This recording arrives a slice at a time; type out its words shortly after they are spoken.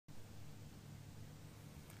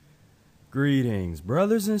Greetings,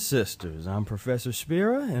 brothers and sisters. I'm Professor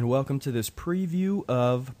Spira, and welcome to this preview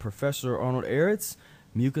of Professor Arnold Ehret's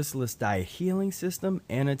Mucusless Diet Healing System,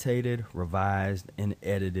 annotated, revised, and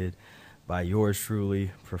edited by yours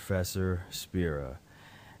truly, Professor Spira.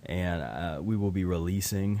 And we will be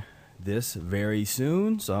releasing this very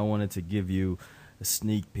soon, so I wanted to give you a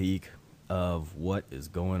sneak peek of what is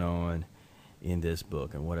going on in this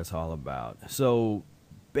book and what it's all about. So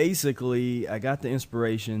basically, I got the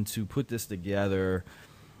inspiration to put this together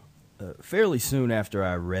fairly soon after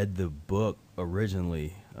I read the book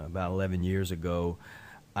originally, about 11 years ago.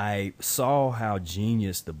 I saw how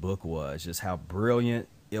genius the book was, just how brilliant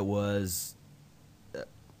it was.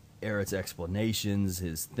 Ehret's explanations,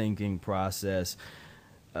 his thinking process,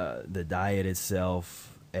 the diet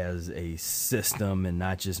itself as a system and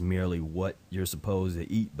not just merely what you're supposed to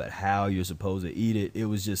eat, but how you're supposed to eat it. It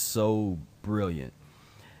was just so brilliant.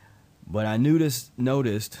 But I noticed I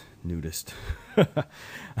noticed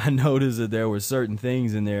that there were certain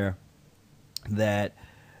things in there that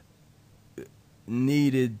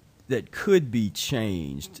could be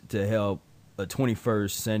changed to help a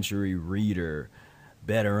 21st century reader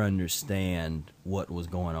better understand what was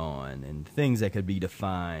going on and things that could be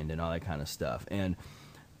defined and all that kind of stuff. And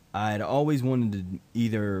I'd always wanted to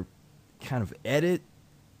either kind of edit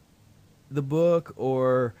the book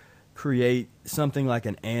or create something like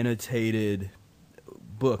an annotated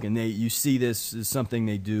book. And you see this is something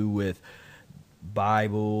they do with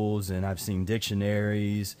Bibles, and I've seen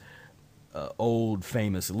dictionaries, old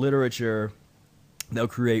famous literature. They'll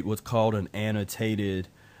create what's called an annotated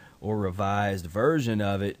or revised version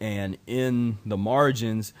of it, and in the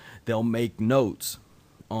margins they'll make notes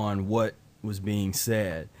on what was being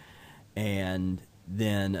said. And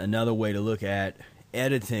then another way to look at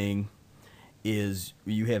editing is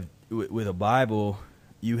you have, with a Bible,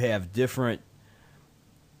 you have different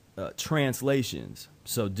translations,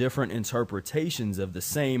 so different interpretations of the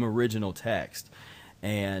same original text.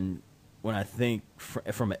 And when I think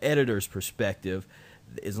from an editor's perspective,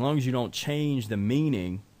 as long as you don't change the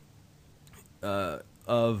meaning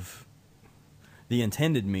of the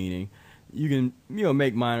intended meaning, you can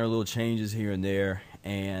make minor little changes here and there,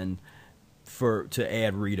 and to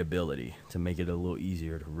add readability, to make it a little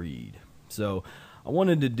easier to read. So I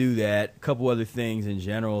wanted to do that. A couple other things in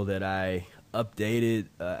general that I updated.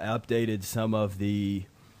 Updated some of the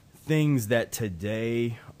things that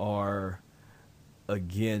today are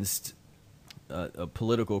against a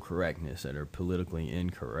political correctness, that are politically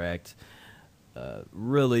incorrect,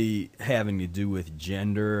 really having to do with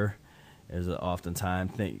gender. There's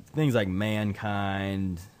oftentimes things like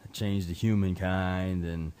mankind changed to humankind,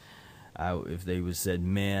 and if they would said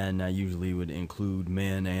men, I usually would include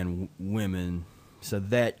men and women. So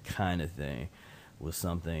that kind of thing was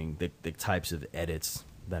something, the types of edits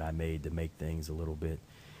that I made to make things a little bit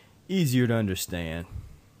easier to understand.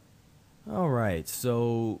 All right,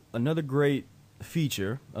 so another great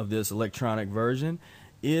feature of this electronic version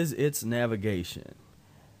is its navigation.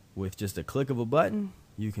 With just a click of a button,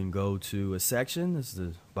 you can go to a section. This is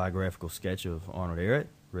a biographical sketch of Arnold Ehret,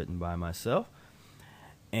 written by myself.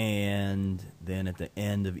 And then at the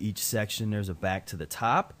end of each section, there's a back to the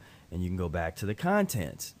top, and you can go back to the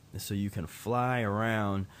contents. So you can fly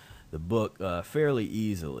around the book fairly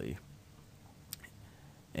easily.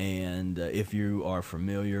 And if you are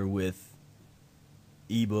familiar with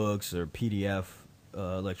ebooks or PDF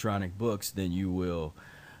electronic books, then you will,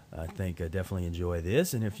 I think, definitely enjoy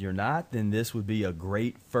this. And if you're not, then this would be a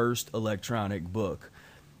great first electronic book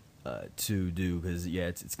to do, because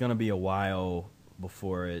it's going to be a while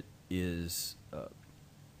before it is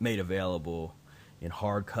made available in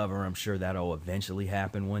hardcover. I'm sure that'll eventually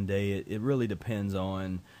happen one day. It really depends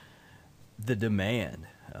on the demand.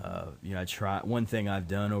 One thing I've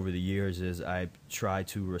done over the years is I try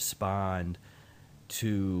to respond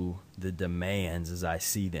to the demands as I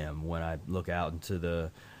see them. When I look out into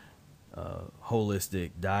the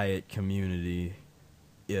holistic diet community,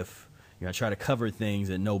 I try to cover things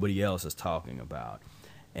that nobody else is talking about.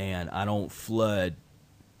 And I don't flood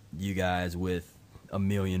you guys with a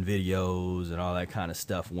million videos and all that kind of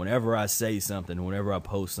stuff. Whenever I say something, whenever I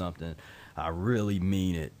post something, I really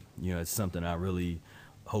mean it. It's something I really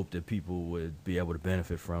hope that people would be able to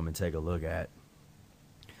benefit from and take a look at.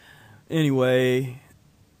 Anyway,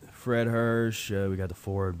 Fred Hirsch, we got the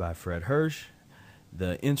foreword by Fred Hirsch.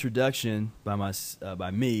 The introduction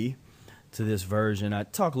by me to this version, I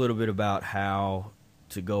talk a little bit about how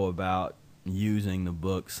to go about using the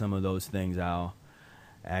book. Some of those things I'll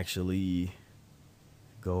actually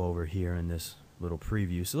go over here in this little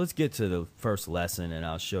preview. So let's get to the first lesson, and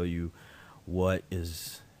I'll show you what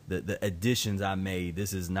is the additions I made.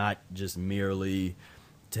 This is not just merely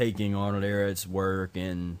taking Arnold Ehret's work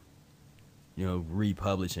and, you know,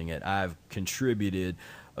 republishing it. I've contributed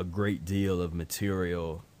a great deal of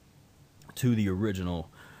material to the original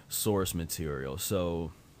source material.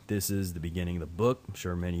 So this is the beginning of the book. I'm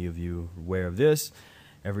sure many of you are aware of this.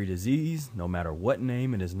 Every disease, no matter what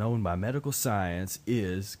name it is known by medical science,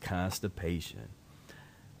 is constipation.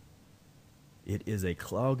 It is a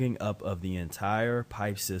clogging up of the entire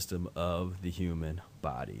pipe system of the human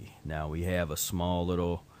body. Now we have a small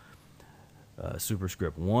little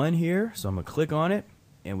superscript 1 here, so I'm going to click on it,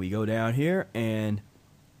 and we go down here, and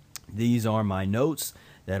these are my notes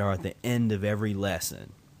that are at the end of every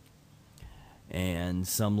lesson. And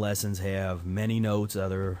some lessons have many notes,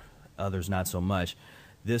 others not so much.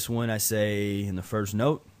 This one, I say in the first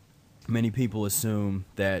note, many people assume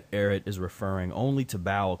that Ehret is referring only to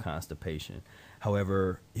bowel constipation.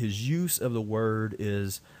 However, his use of the word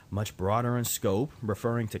is much broader in scope,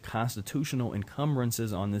 referring to constitutional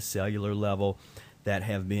encumbrances on the cellular level that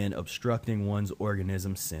have been obstructing one's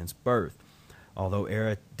organism since birth. Although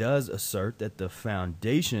Ehret does assert that the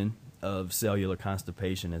foundation of cellular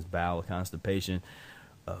constipation is bowel constipation,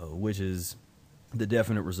 which is the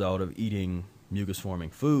definite result of eating mucus-forming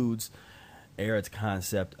foods, Ehret's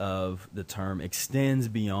concept of the term extends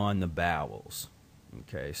beyond the bowels.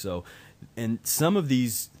 Okay, so, and some of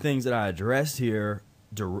these things that I addressed here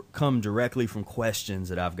come directly from questions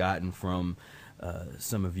that I've gotten from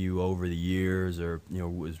some of you over the years, or, you know,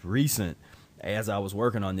 was recent. As I was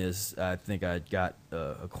working on this, I think I got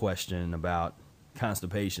a question about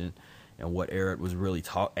constipation and what Ehret was really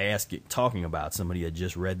talking about. Somebody had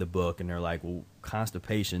just read the book, and they're like, well,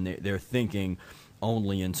 constipation, they're thinking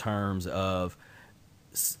only in terms of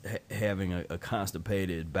having a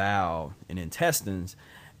constipated bowel and intestines,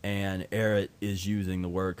 and Ehret is using the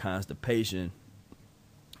word constipation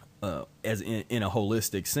as in a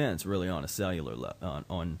holistic sense, really on a cellular level,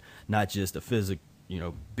 on not just a physical, you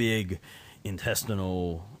know, big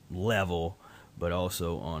intestinal level, but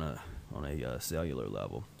also on a cellular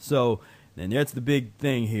level. So, and that's the big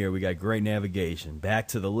thing here. We got great navigation. Back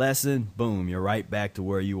to the lesson, boom, you're right back to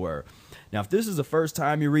where you were. Now, if this is the first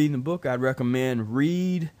time you're reading the book, I'd recommend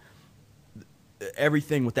read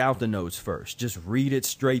everything without the notes first. Just read it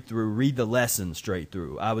straight through. Read the lesson straight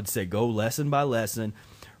through. I would say go lesson by lesson.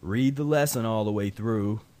 Read the lesson all the way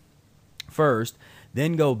through first.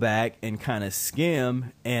 Then go back and kind of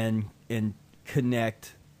skim and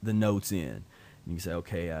connect the notes in. You can say,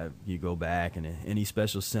 okay, you go back, and any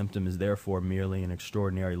special symptom is therefore merely an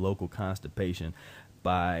extraordinary local constipation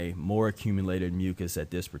by more accumulated mucus at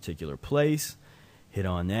this particular place. Hit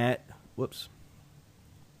on that. Whoops.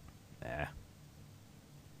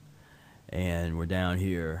 And we're down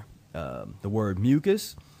here. The word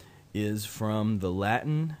mucus is from the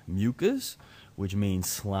Latin mucus, which means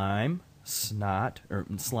slime, snot, or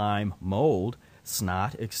slime, mold,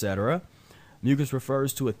 snot, etc. Mucus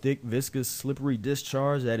refers to a thick, viscous, slippery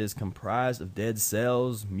discharge that is comprised of dead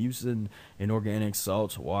cells, mucin, inorganic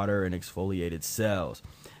salts, water, and exfoliated cells.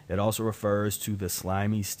 It also refers to the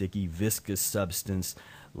slimy, sticky, viscous substance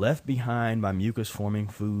left behind by mucus-forming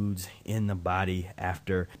foods in the body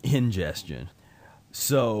after ingestion.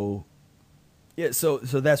 So, yeah, so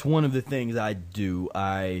that's one of the things I do.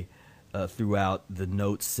 Throughout the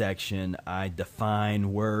notes section, I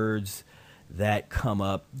define words that come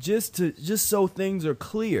up just so things are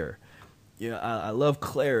clear. You know, I love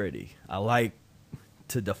clarity. I like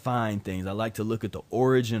to define things. I like to look at the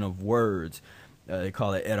origin of words. They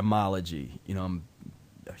call it etymology. You know, I'm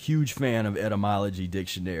a huge fan of etymology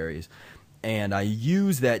dictionaries, and I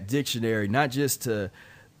use that dictionary not just to,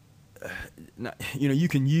 you know, you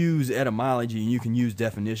can use etymology and you can use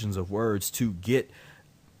definitions of words to get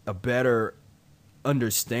a better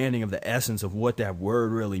understanding of the essence of what that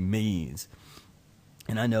word really means.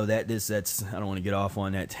 And I know that's I don't want to get off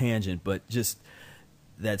on that tangent, but just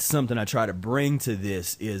that's something I try to bring to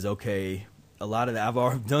this is, okay, a lot of that, I've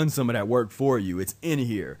already done some of that work for you. It's in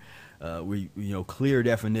here. Clear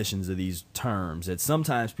definitions of these terms that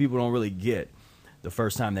sometimes people don't really get the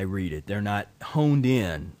first time they read it. They're not honed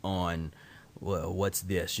in on, well, what's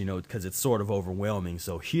this, you know, because it's sort of overwhelming.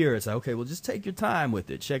 So here it's like, okay, well, just take your time with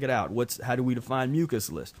it. Check it out. How do we define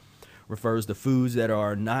mucusless? Refers to foods that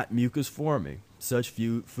are not mucus forming. Such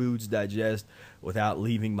foods digest without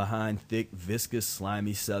leaving behind thick, viscous,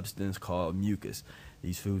 slimy substance called mucus.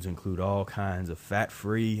 These foods include all kinds of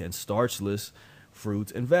fat-free and starchless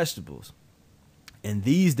fruits and vegetables. And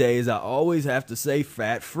these days, I always have to say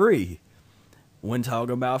fat-free when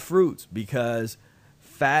talking about fruits, because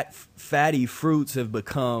fatty fruits have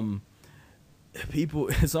become people,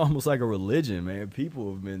 it's almost like a religion, man.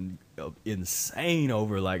 People have been insane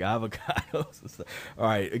over like avocados and stuff. All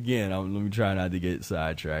right, again, let me try not to get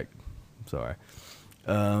sidetracked. I'm sorry.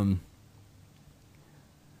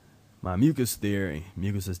 My mucus theory,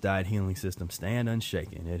 mucusless diet healing system, stand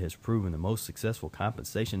unshaken. It has proven the most successful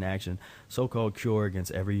compensation action, so-called cure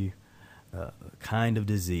against every kind of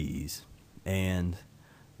disease. And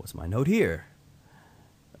what's my note here?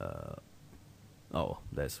 Oh,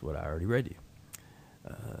 that's what I already read you.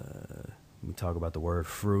 We talk about the word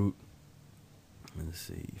fruit. Let's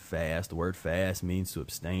see, fast. The word fast means to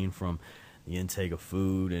abstain from the intake of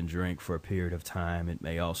food and drink for a period of time. It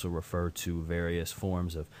may also refer to various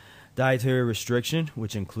forms of dietary restriction,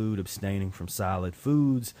 which include abstaining from solid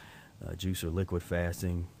foods, juice or liquid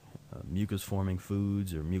fasting, mucus-forming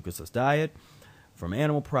foods or mucusless diet, from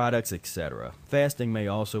animal products, etc. Fasting may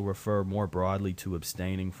also refer more broadly to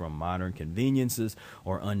abstaining from modern conveniences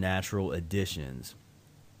or unnatural additions.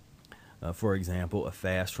 For example, a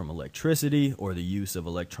fast from electricity or the use of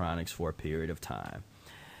electronics for a period of time.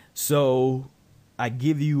 So I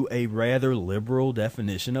give you a rather liberal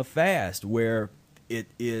definition of fast, where it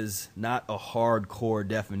is not a hardcore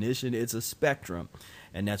definition, it's a spectrum.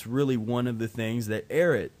 And that's really one of the things that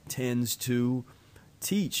Ehret tends to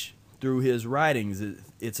teach through his writings.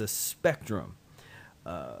 It's a spectrum.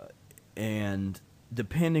 And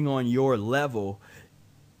depending on your level,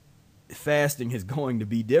 fasting is going to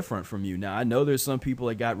be different from you. Now, I know there's some people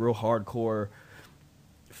that got real hardcore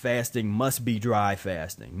fasting must be dry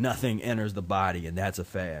fasting. Nothing enters the body, and that's a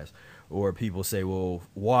fast. Or people say, well,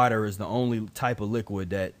 water is the only type of liquid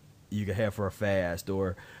that you can have for a fast,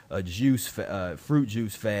 or a juice, fruit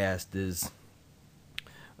juice fast is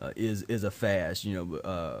a fast,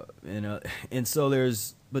 and so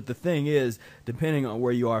there's. But the thing is, depending on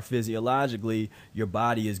where you are physiologically, your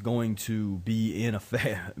body is going to be in a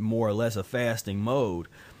more or less a fasting mode.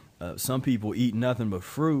 Some people eat nothing but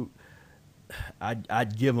fruit.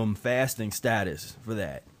 I'd give them fasting status for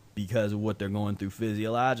that because of what they're going through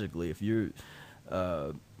physiologically.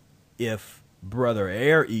 If Brother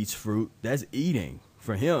Air eats fruit, that's eating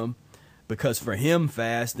for him, because for him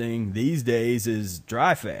fasting these days is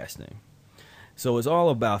dry fasting. So it's all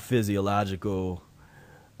about physiological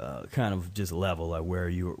kind of just level, like where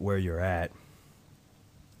you're at.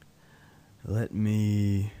 Let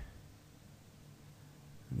me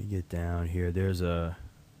get down here. There's a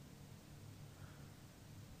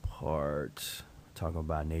part talking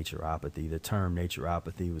about naturopathy. The term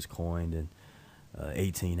naturopathy was coined in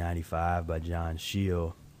 1895 by John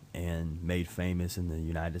Shield and made famous in the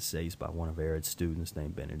United States by one of Ehret's students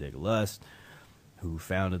named Benedict Lust, who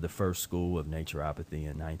founded the first school of naturopathy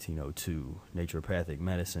in 1902. Naturopathic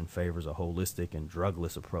medicine favors a holistic and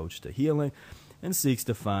drugless approach to healing and seeks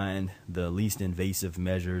to find the least invasive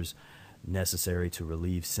measures necessary to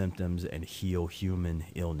relieve symptoms and heal human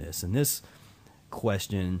illness. And this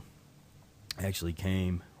question actually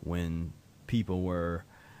came when people were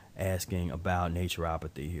asking about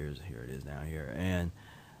naturopathy. Here it is down here. And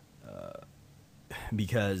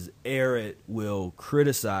because Ehret will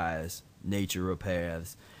criticize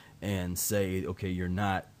naturopaths and say, okay, you're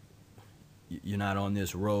not on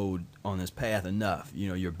this road, on this path enough.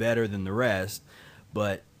 You're better than the rest,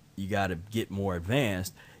 but you got to get more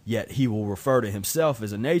advanced. Yet he will refer to himself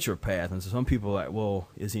as a naturopath. And so some people are like, well,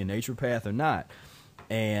 is he a naturopath or not?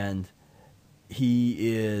 And he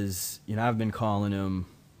is, I've been calling him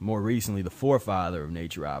more recently the forefather of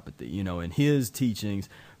naturopathy. In his teachings,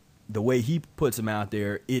 the way he puts them out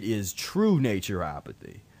there, it is true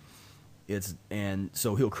naturopathy. And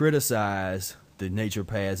so he'll criticize the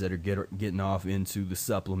naturopaths that are getting off into the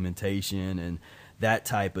supplementation and that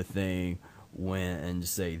type of thing, and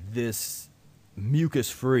say this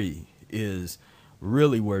mucus-free is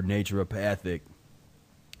really where naturopathic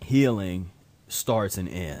healing starts and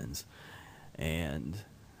ends. And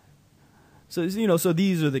so, so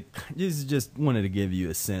this is just wanted to give you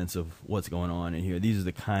a sense of what's going on in here. These are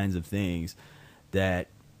the kinds of things that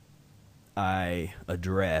I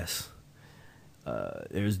address.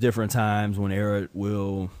 There's different times when Ehret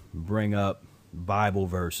will bring up Bible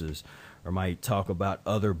verses or might talk about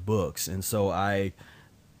other books. And so I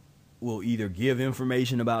will either give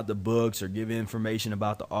information about the books or give information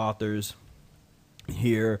about the authors.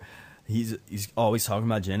 Here, he's always talking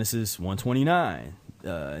about Genesis 1:29.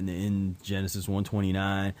 And in Genesis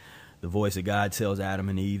 1:29, the voice of God tells Adam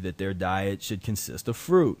and Eve that their diet should consist of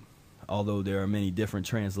fruit. Although there are many different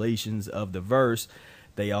translations of the verse,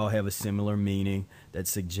 they all have a similar meaning that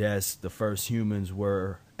suggests the first humans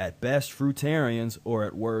were at best fruitarians or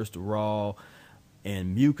at worst raw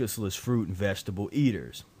and mucusless fruit and vegetable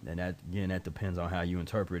eaters. And that, again, that depends on how you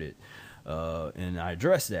interpret it. and I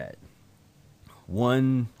addressed that.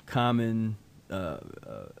 One common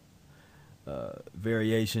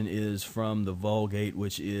variation is from the Vulgate,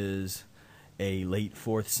 which is a late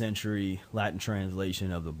 4th century Latin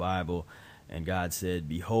translation of the Bible. And God said,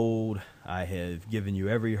 "Behold, I have given you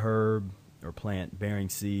every herb or plant bearing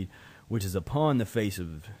seed, which is upon the face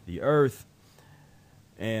of the earth,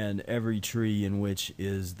 and every tree in which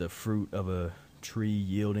is the fruit of a tree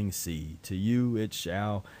yielding seed. To you it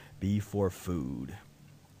shall be for food."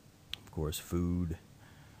 Of course, food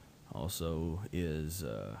also is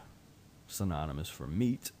synonymous for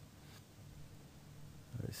meat.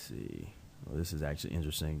 Let's see. Well, this is actually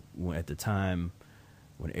interesting. At the time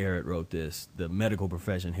when Ehret wrote this, the medical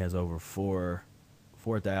profession has over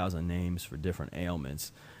 4,000 names for different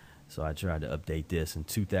ailments. So I tried to update this. In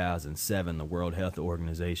 2007, the World Health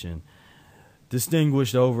Organization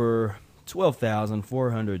distinguished over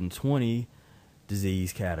 12,420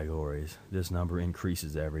 disease categories. This number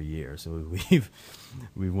increases every year. So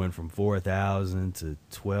we went from 4,000 to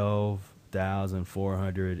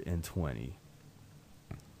 12,420.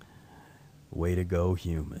 Way to go,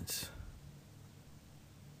 humans.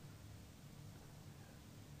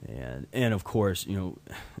 And of course, you know,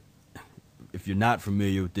 if you're not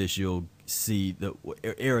familiar with this, you'll see that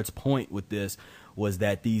Ehret's point with this was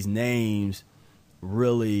that these names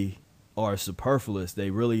really are superfluous. They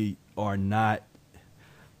really are not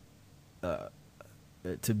for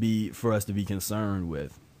us to be concerned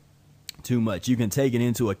with too much. You can take it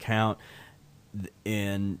into account,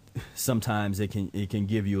 and sometimes it can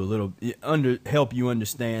give you a little help you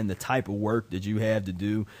understand the type of work that you have to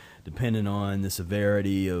do, depending on the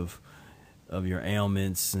severity of your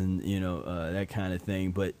ailments and that kind of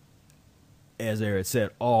thing. But as Ehret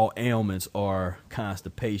said, all ailments are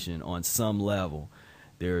constipation on some level.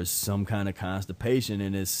 There's some kind of constipation,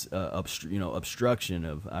 and it's obstruction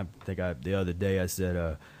of. I think the other day I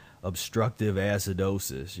said obstructive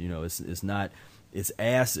acidosis. It's not. It's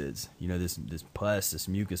acids. This pus, this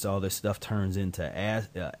mucus, all this stuff turns into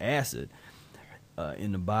acid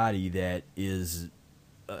in the body that is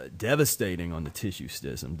devastating on the tissue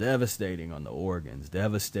system, devastating on the organs,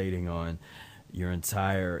 devastating on your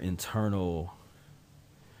entire internal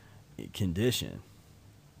condition.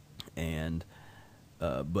 And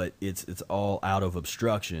but it's all out of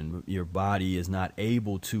obstruction. Your body is not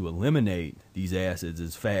able to eliminate these acids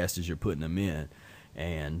as fast as you're putting them in,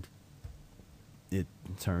 and it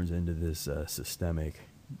turns into this systemic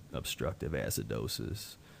obstructive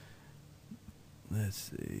acidosis.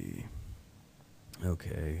 Let's see.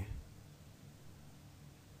 Okay.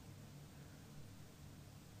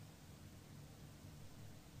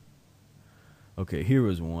 Okay, here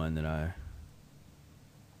was one that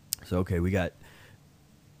we got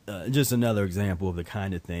just another example of the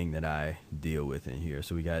kind of thing that I deal with in here.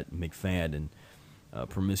 So we got McFadden,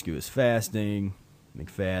 promiscuous fasting.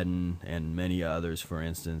 McFadden and many others, for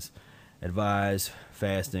instance, advise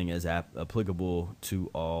fasting as applicable to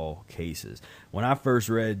all cases. When I first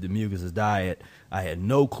read the Mucusless Diet, I had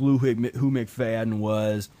no clue who McFadden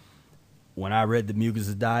was. When I read the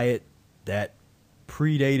Mucusless Diet, that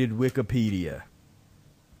predated Wikipedia.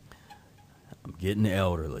 I'm getting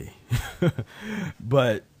elderly.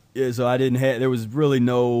 But yeah, so there was really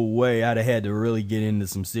no way. I'd have had to really get into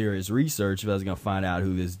some serious research if I was going to find out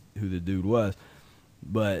who the dude was.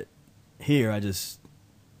 But here,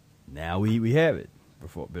 now we have it.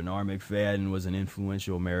 Bernard McFadden was an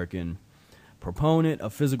influential American proponent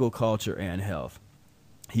of physical culture and health.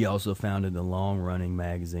 He also founded the long-running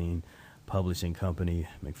magazine publishing company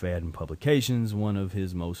McFadden Publications. One of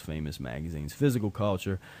his most famous magazines, Physical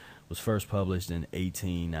Culture, was first published in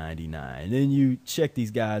 1899. And then you check these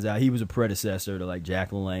guys out. He was a predecessor to like Jack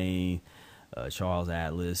LaLanne, Charles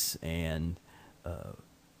Atlas, and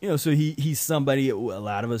so he's somebody a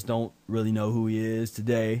lot of us don't really know who he is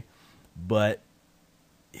today, but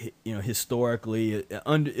historically,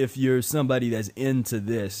 if you're somebody that's into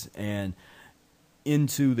this and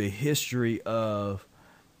into the history of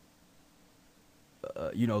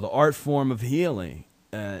the art form of healing,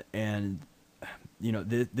 and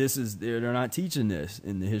this is they're not teaching this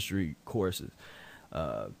in the history courses.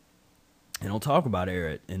 They don't talk about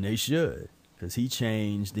Ehret, and they should, because he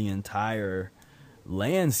changed the entire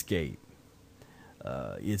landscape.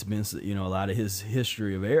 It's been a lot of his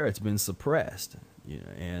history of Ehret's been suppressed,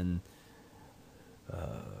 and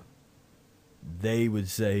they would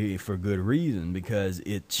say for good reason, because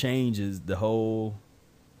it changes the whole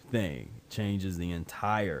thing, changes the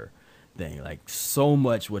entire thing. Like, so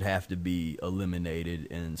much would have to be eliminated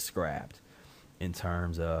and scrapped in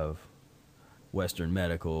terms of Western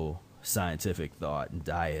medical scientific thought and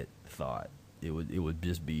diet thought. It would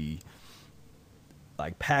just be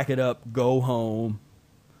like pack it up, go home,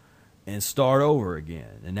 and start over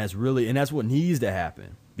again. And that's what needs to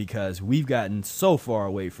happen, because we've gotten so far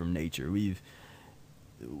away from nature. We've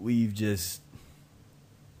just,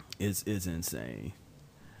 it's insane.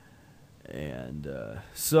 And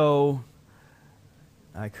so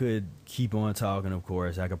I could keep on talking, of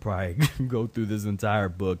course. I could probably go through this entire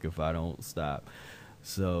book if I don't stop.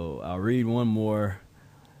 So I'll read one more.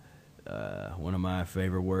 One of my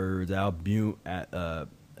favorite words, albumin.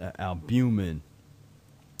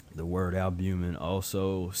 The word albumin,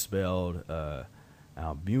 also spelled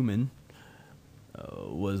albumin,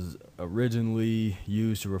 was originally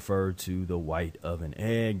used to refer to the white of an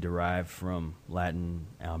egg, derived from Latin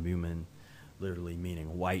albumin, literally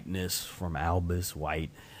meaning whiteness, from albus, white.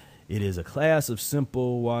 It is a class of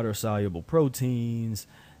simple water-soluble proteins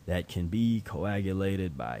that can be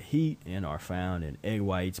coagulated by heat and are found in egg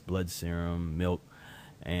whites, blood serum, milk,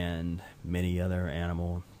 and many other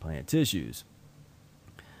animal and plant tissues.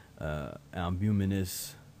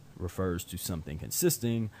 Albuminous refers to something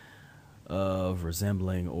consisting of,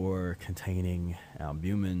 resembling, or containing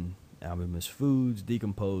albumin. Albuminous foods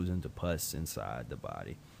decompose into pus inside the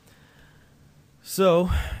body. So,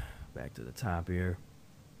 back to the top here.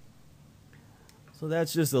 So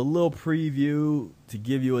that's just a little preview to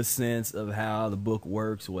give you a sense of how the book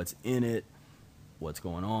works, what's in it, what's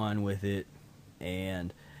going on with it,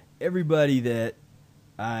 and everybody that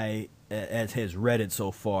has read it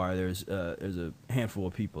so far. There's a handful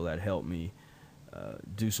of people that helped me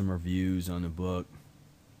do some reviews on the book,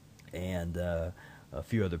 and a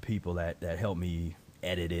few other people that helped me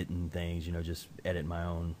edit it and things. Just edit my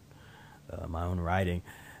own writing,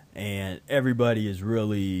 and everybody is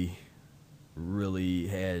really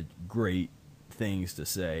had great things to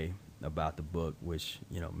say about the book, which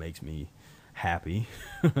makes me happy.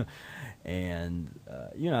 And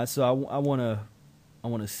so I want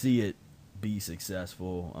to see it be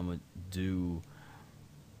successful. I'm gonna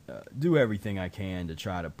do everything I can to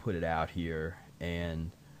try to put it out here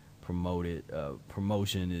and promote it.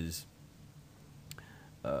 Promotion is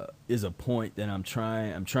a point that I'm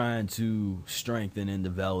trying to strengthen and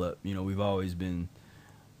develop. We've always been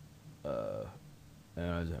I'm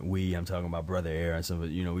talking about Brother Ehret and some of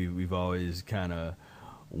we've always kind of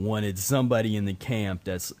wanted somebody in the camp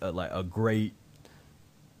that's like a great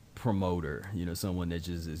promoter, someone that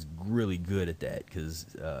just is really good at that, because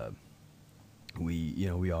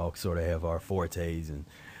we all sort of have our fortes in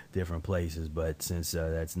different places, but since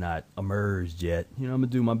that's not emerged yet, I'm gonna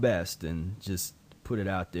do my best and just put it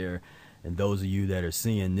out there. And those of you that are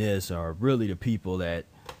seeing this are really the people that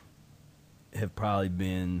have probably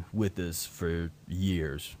been with us for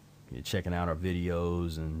years, checking out our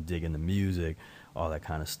videos and digging the music, all that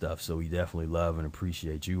kind of stuff. So we definitely love and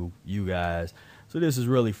appreciate you guys. So this is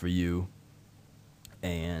really for you,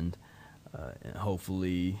 and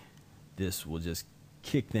hopefully this will just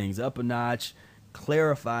kick things up a notch,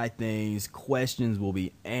 clarify things, questions will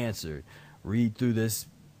be answered. Read through this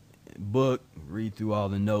book, read through all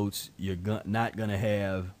the notes. You're not going to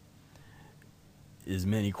have as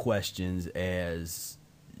many questions as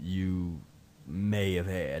you may have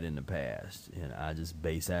had in the past, and I just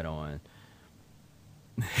base that on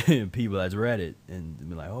people that's read it and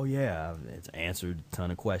be like, oh yeah, it's answered a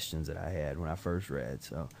ton of questions that I had when I first read.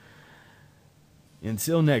 So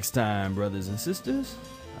until next time, brothers and sisters,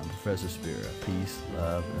 I'm Professor Spira. Peace,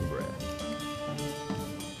 love, and breath.